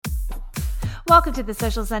Welcome to the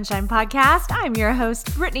Social Sunshine Podcast. I'm your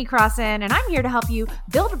host, Brittany Crossan, and I'm here to help you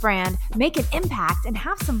build a brand, make an impact, and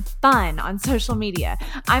have some fun on social media.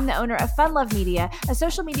 I'm the owner of Fun Love Media, a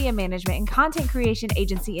social media management and content creation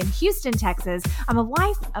agency in Houston, Texas. I'm a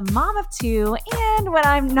wife, a mom of two, and when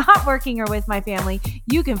I'm not working or with my family,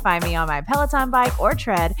 you can find me on my Peloton bike or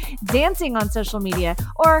tread, dancing on social media,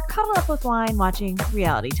 or cuddle up with wine watching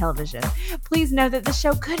reality television. Please know that the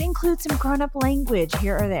show could include some grown-up language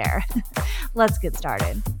here or there. Let's get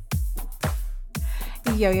started.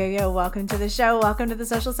 Yo, welcome to the show. Welcome to the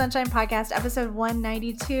Social Sunshine Podcast, episode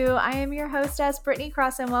 192. I am your hostess, Brittany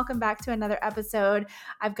Crossan. Welcome back to another episode.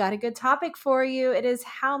 I've got a good topic for you. It is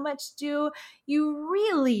how much do you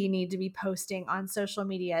really need to be posting on social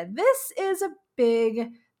media? This is a big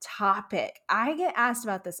topic. I get asked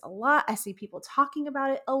about this a lot. I see people talking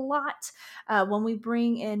about it a lot. When we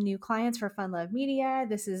bring in new clients for Fun Love Media,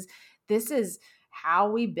 this is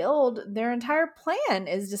how we build their entire plan,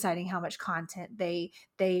 is deciding how much content they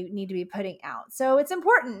need to be putting out. So it's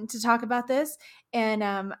important to talk about this.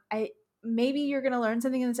 And maybe you're going to learn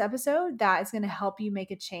something in this episode that is going to help you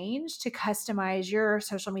make a change to customize your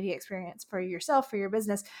social media experience for yourself, for your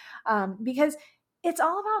business, because it's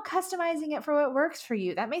all about customizing it for what works for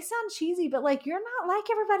you. That may sound cheesy, but like, you're not like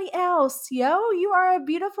everybody else, yo. You are a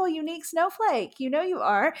beautiful, unique snowflake. You know you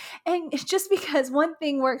are. And just because one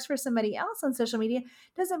thing works for somebody else on social media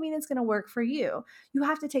doesn't mean it's going to work for you. You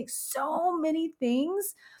have to take so many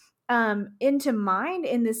things into mind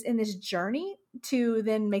in this journey to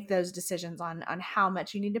then make those decisions on how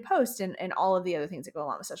much you need to post and all of the other things that go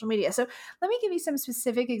along with social media. So let me give you some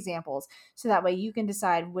specific examples so that way you can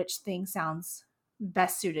decide which thing sounds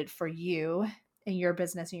best suited for you and your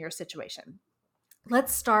business and your situation.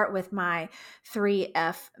 Let's start with my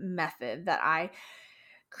 3F method that I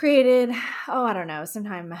created,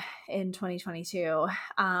 sometime in 2022.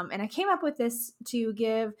 And I came up with this to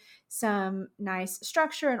give some nice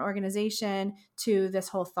structure and organization to this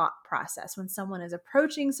whole thought process when someone is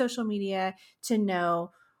approaching social media, to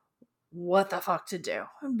know what the fuck to do,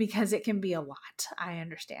 because it can be a lot. I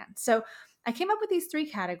understand. So I came up with these 3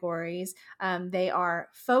 categories. They are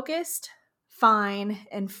focused, fine,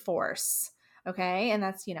 and force. Okay. And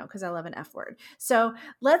that's, because I love an F word. So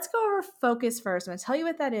let's go over focus first. I'm going to tell you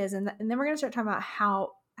what that is. And then we're going to start talking about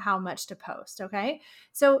how much to post. Okay.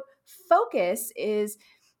 So focus is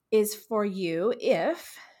for you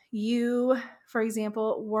if you, for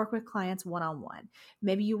example, work with clients one-on-one.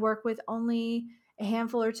 Maybe you work with only a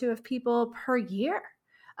handful or 2 of people per year.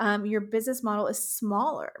 Your business model is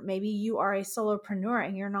smaller. Maybe you are a solopreneur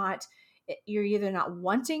and you're either not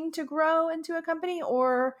wanting to grow into a company,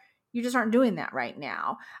 or you just aren't doing that right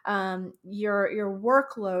now. Your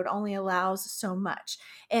workload only allows so much.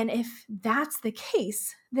 And if that's the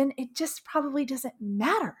case, then it just probably doesn't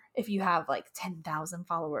matter if you have like 10,000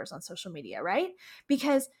 followers on social media, right?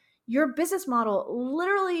 Because your business model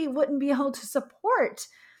literally wouldn't be able to support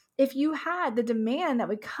if you had the demand that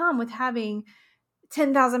would come with having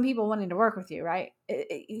 10,000 people wanting to work with you, right?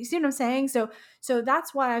 You see what I'm saying? So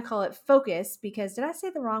that's why I call it focus, because did I say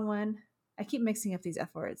the wrong one? I keep mixing up these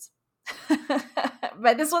F words.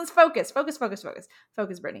 But this one's focus,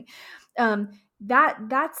 Brittany.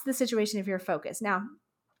 That's the situation if you're focused. Now,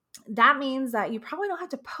 that means that you probably don't have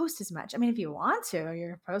to post as much. I mean, if you want to,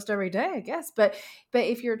 you post every day, I guess. But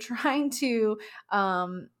if you're trying to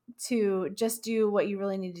just do what you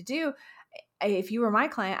really need to do, if you were my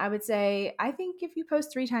client, I would say, I think if you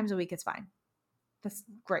post 3 times a week, it's fine. That's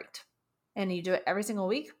great. And you do it every single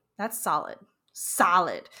week, that's solid.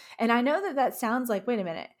 And I know that sounds like, wait a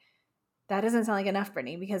minute, that doesn't sound like enough,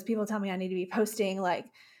 Brittany, because people tell me I need to be posting like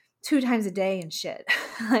 2 times a day and shit.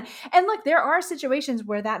 And look, there are situations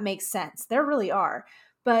where that makes sense. There really are.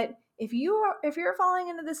 But if you're falling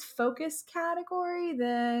into this focus category,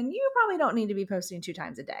 then you probably don't need to be posting 2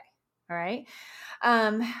 times a day. All right.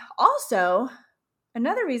 Also,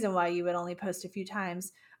 another reason why you would only post a few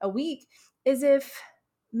times a week is if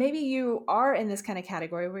maybe you are in this kind of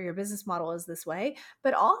category where your business model is this way,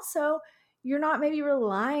 but also you're not maybe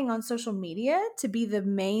relying on social media to be the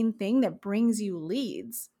main thing that brings you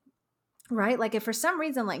leads, right? Like if for some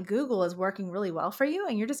reason, like Google is working really well for you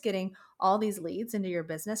and you're just getting all these leads into your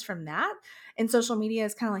business from that, and social media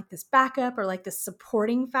is kind of like this backup or like this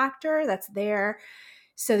supporting factor that's there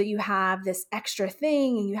so that you have this extra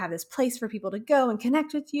thing and you have this place for people to go and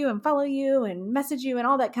connect with you and follow you and message you and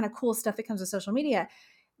all that kind of cool stuff that comes with social media,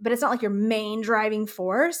 but it's not like your main driving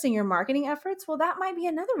force in your marketing efforts. Well, that might be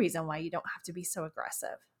another reason why you don't have to be so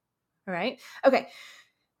aggressive. All right. Okay.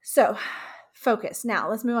 So focus. Now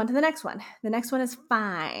let's move on to the next one. The next one is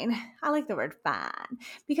fine. I like the word fine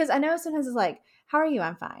because I know sometimes it's like, How are you?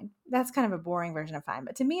 I'm fine. That's kind of a boring version of fine,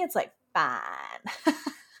 but to me, it's like fine.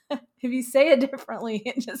 If you say it differently,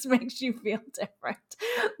 it just makes you feel different.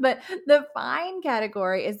 But the fine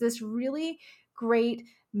category is this really great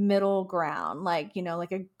middle ground, like,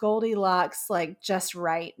 like a Goldilocks, like just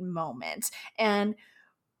right moment. And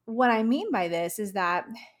what I mean by this is that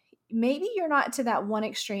maybe you're not to that one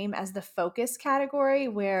extreme as the focus category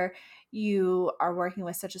where you are working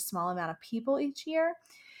with such a small amount of people each year,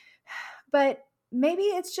 but maybe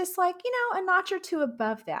it's just like, a notch or two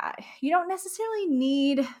above that. You don't necessarily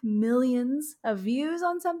need millions of views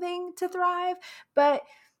on something to thrive, but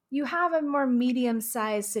you have a more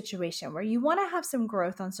medium-sized situation where you want to have some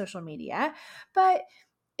growth on social media, but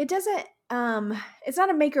it doesn't it's not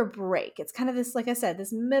a make or break. It's kind of this, like I said,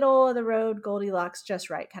 this middle of the road Goldilocks just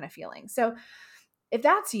right kind of feeling. So if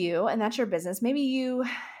that's you and that's your business, maybe you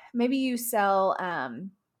sell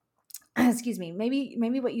excuse me,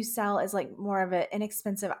 maybe what you sell is like more of an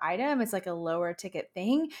inexpensive item. It's like a lower ticket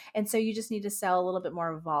thing. And so you just need to sell a little bit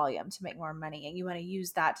more volume to make more money, and you want to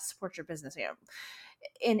use that to support your business.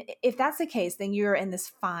 And if that's the case, then you're in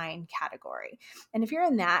this fine category. And if you're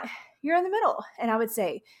in that, you're in the middle. And I would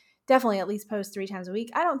say definitely at least post 3 times a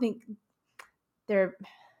week. I don't think there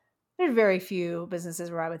are very few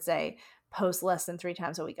businesses where I would say post less than 3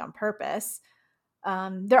 times a week on purpose.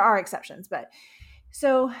 There are exceptions, but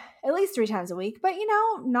so at least 3 times a week, but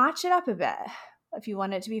notch it up a bit. If you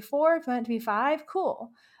want it to be 4, if you want it to be 5,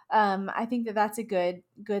 cool. I think that that's a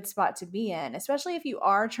good spot to be in, especially if you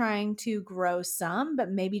are trying to grow some, but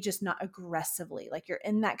maybe just not aggressively. Like you're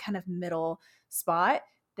in that kind of middle spot,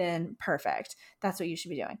 then perfect. That's what you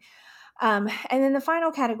should be doing. And then the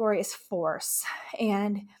final category is force.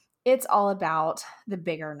 And it's all about the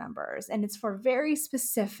bigger numbers. And it's for very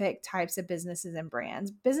specific types of businesses and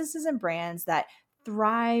brands that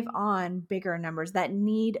thrive on bigger numbers, that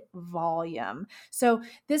need volume. So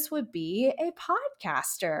this would be a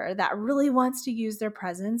podcaster that really wants to use their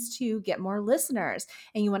presence to get more listeners,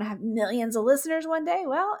 and you want to have millions of listeners one day.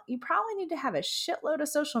 Well, you probably need to have a shitload of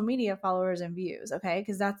social media followers and views, okay?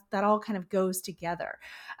 Because that all kind of goes together.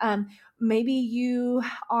 Maybe you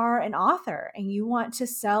are an author and you want to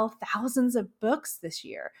sell thousands of books this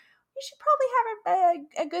year. You should probably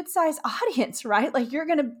have a good size audience, right? Like you're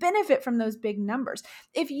going to benefit from those big numbers.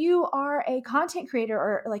 If you are a content creator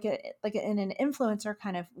or like in an influencer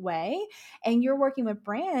kind of way, and you're working with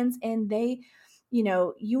brands and they,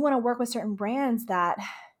 you want to work with certain brands that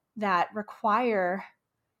require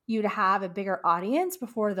you to have a bigger audience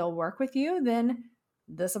before they'll work with you, then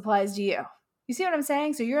this applies to you. You see what I'm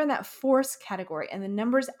saying? So you're in that force category, and the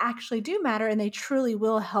numbers actually do matter, and they truly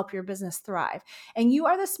will help your business thrive. And you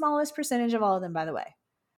are the smallest percentage of all of them, by the way.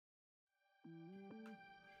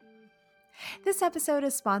 This episode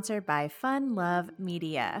is sponsored by Fun Love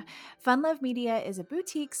Media. Fun Love Media is a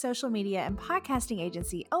boutique social media and podcasting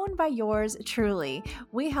agency owned by yours truly.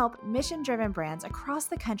 We help mission-driven brands across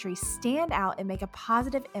the country stand out and make a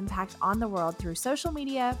positive impact on the world through social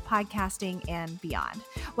media, podcasting, and beyond.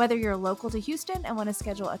 Whether you're local to Houston and want to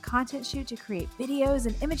schedule a content shoot to create videos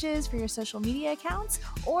and images for your social media accounts,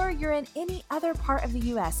 or you're in any other part of the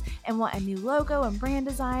U.S. and want a new logo and brand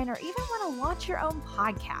design, or even want to launch your own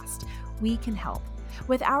podcast, we can help.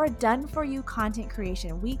 With our done-for-you content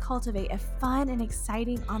creation, we cultivate a fun and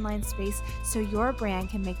exciting online space so your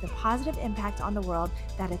brand can make the positive impact on the world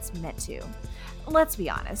that it's meant to. Let's be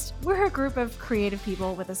honest, we're a group of creative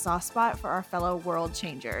people with a soft spot for our fellow world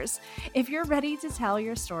changers. If you're ready to tell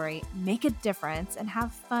your story, make a difference, and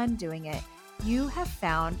have fun doing it, you have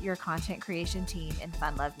found your content creation team in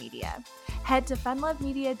Fun Love Media. Head to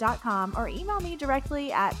funlovemedia.com or email me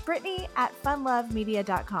directly at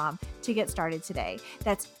brittany@funlovemedia.com to get started today.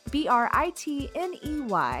 That's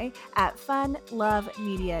BRITNEY at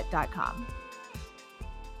funlovemedia.com.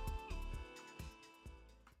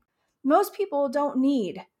 Most people don't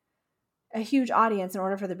need a huge audience in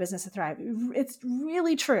order for the business to thrive. It's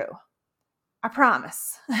really true. I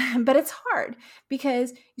promise. But it's hard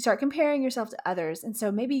because you start comparing yourself to others. And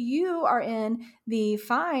so maybe you are in the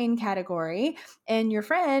fine category and your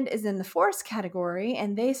friend is in the force category,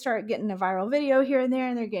 and they start getting a viral video here and there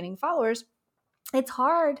and they're getting followers. It's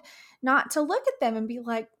hard not to look at them and be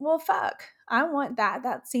like, well, fuck, I want that.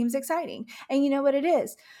 That seems exciting. And you know what it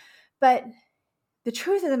is. But the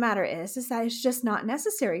truth of the matter is that it's just not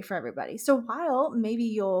necessary for everybody. So while maybe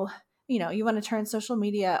you want to turn social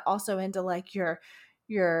media also into like your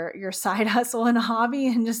side hustle and a hobby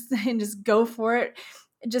and just go for it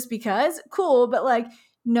just because, cool, but like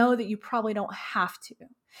know that you probably don't have to.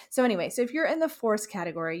 So anyway, so if you're in the force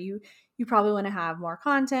category, you probably want to have more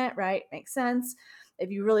content, right? Makes sense.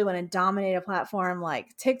 If you really want to dominate a platform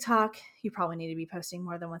like TikTok, you probably need to be posting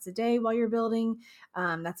more than once a day while you're building.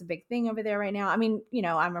 That's a big thing over there right now. I mean,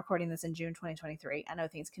 I'm recording this in June 2023. I know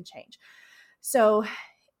things can change. So,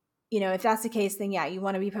 if that's the case, then yeah, you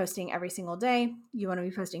want to be posting every single day. You want to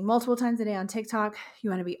be posting multiple times a day on TikTok. You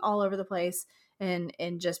want to be all over the place and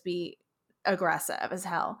just be aggressive as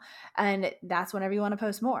hell. And that's whenever you want to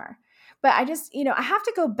post more. But I just, I have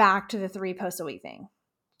to go back to the 3 posts a week thing.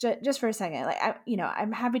 Just for a second,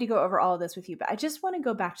 I'm happy to go over all of this with you, but I just want to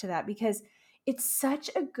go back to that because it's such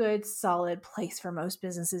a good, solid place for most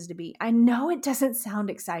businesses to be. I know it doesn't sound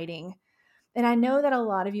exciting. And I know that a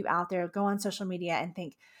lot of you out there go on social media and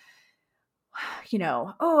think,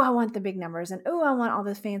 oh, I want the big numbers and oh, I want all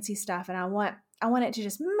this fancy stuff. And I want it to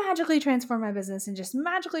just magically transform my business and just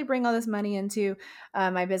magically bring all this money into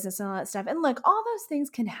my business and all that stuff. And look, all those things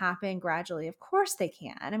can happen gradually. Of course they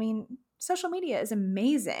can. I mean, social media is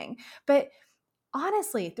amazing. But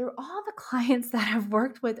honestly, through all the clients that I've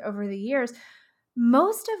worked with over the years,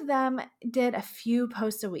 most of them did a few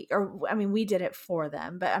posts a week. Or, I mean, we did it for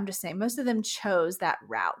them. But I'm just saying, most of them chose that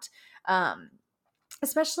route,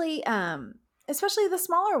 especially the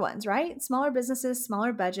smaller ones, right? Smaller businesses,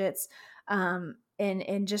 smaller budgets, and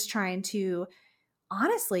just trying to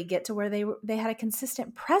honestly get to where they had a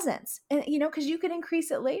consistent presence. And, because you could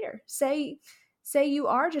increase it later. Say you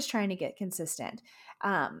are just trying to get consistent.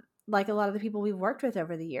 Like a lot of the people we've worked with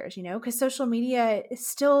over the years, because social media is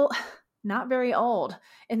still not very old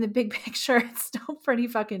in the big picture. It's still pretty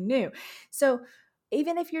fucking new. So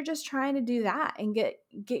even if you're just trying to do that and get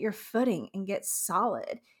your footing and get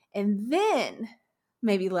solid and then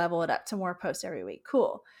maybe level it up to more posts every week,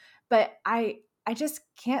 cool. But I just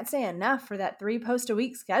can't say enough for that 3 post a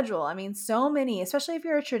week schedule. I mean, so many, especially if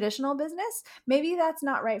you're a traditional business, maybe that's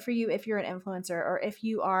not right for you if you're an influencer or if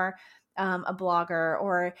you are a blogger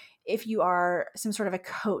or if you are some sort of a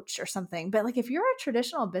coach or something. But like if you're a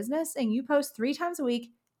traditional business and you post 3 times a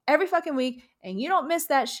week, every fucking week, and you don't miss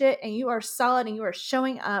that shit and you are solid and you are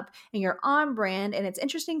showing up and you're on brand and it's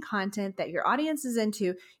interesting content that your audience is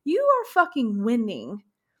into, you are fucking winning.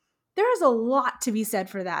 There is a lot to be said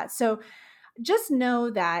for that. So just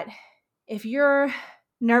know that if you're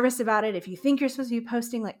nervous about it, if you think you're supposed to be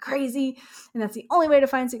posting like crazy and that's the only way to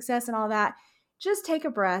find success and all that, just take a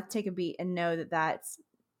breath, take a beat, and know that that's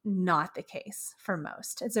not the case for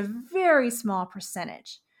most. It's a very small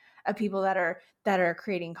percentage of people that are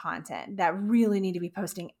creating content that really need to be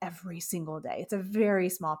posting every single day. It's a very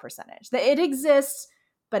small percentage. It exists,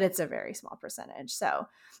 but it's a very small percentage. So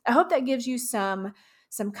I hope that gives you some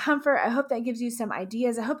comfort. I hope that gives you some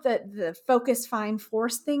ideas. I hope that the focus, find,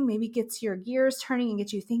 force thing maybe gets your gears turning and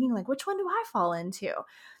gets you thinking like, which one do I fall into?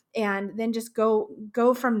 And then just go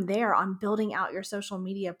from there on building out your social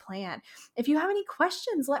media plan. If you have any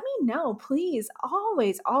questions, let me know, please.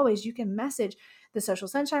 Always, you can message the Social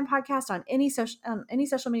Sunshine Podcast on any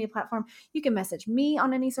social media platform. You can message me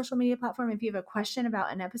on any social media platform if you have a question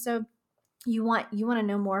about an episode. You want to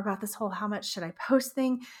know more about this whole how much should I post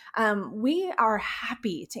thing. We are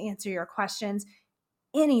happy to answer your questions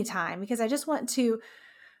anytime because I just want to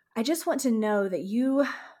know that you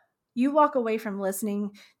walk away from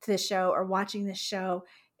listening to this show or watching this show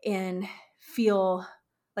and feel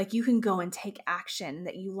like you can go and take action,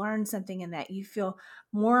 that you learn something and that you feel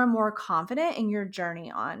more and more confident in your journey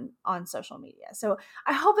on social media. So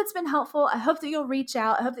I hope it's been helpful. I hope that you'll reach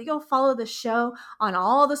out. I hope that you'll follow the show on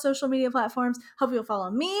all the social media platforms. Hope you'll follow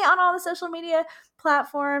me on all the social media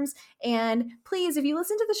platforms. And please, if you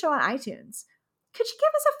listen to the show on iTunes, could you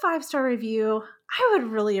give us a 5-star review? I would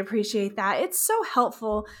really appreciate that. It's so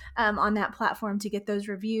helpful on that platform to get those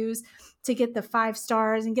reviews, to get the 5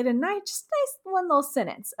 stars and get a nice one little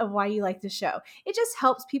sentence of why you like the show. It just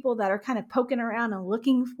helps people that are kind of poking around and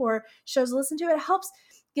looking for shows to listen to. It helps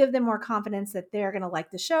give them more confidence that they're going to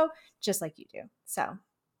like the show just like you do. So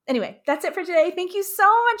anyway, that's it for today. Thank you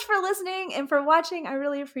so much for listening and for watching. I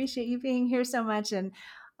really appreciate you being here so much, and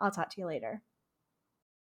I'll talk to you later.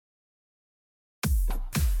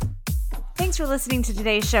 Thanks for listening to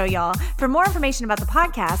today's show, y'all. For more information about the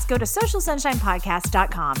podcast, go to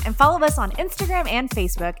socialsunshinepodcast.com and follow us on Instagram and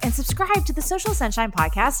Facebook, and subscribe to the Social Sunshine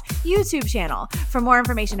Podcast YouTube channel. For more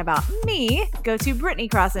information about me, go to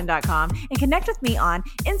BrittanyCrossan.com and connect with me on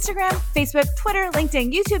Instagram, Facebook, Twitter,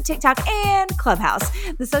 LinkedIn, YouTube, TikTok, and Clubhouse.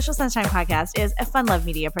 The Social Sunshine Podcast is a Fun Love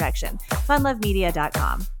Media production.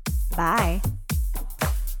 funlovemedia.com. Bye.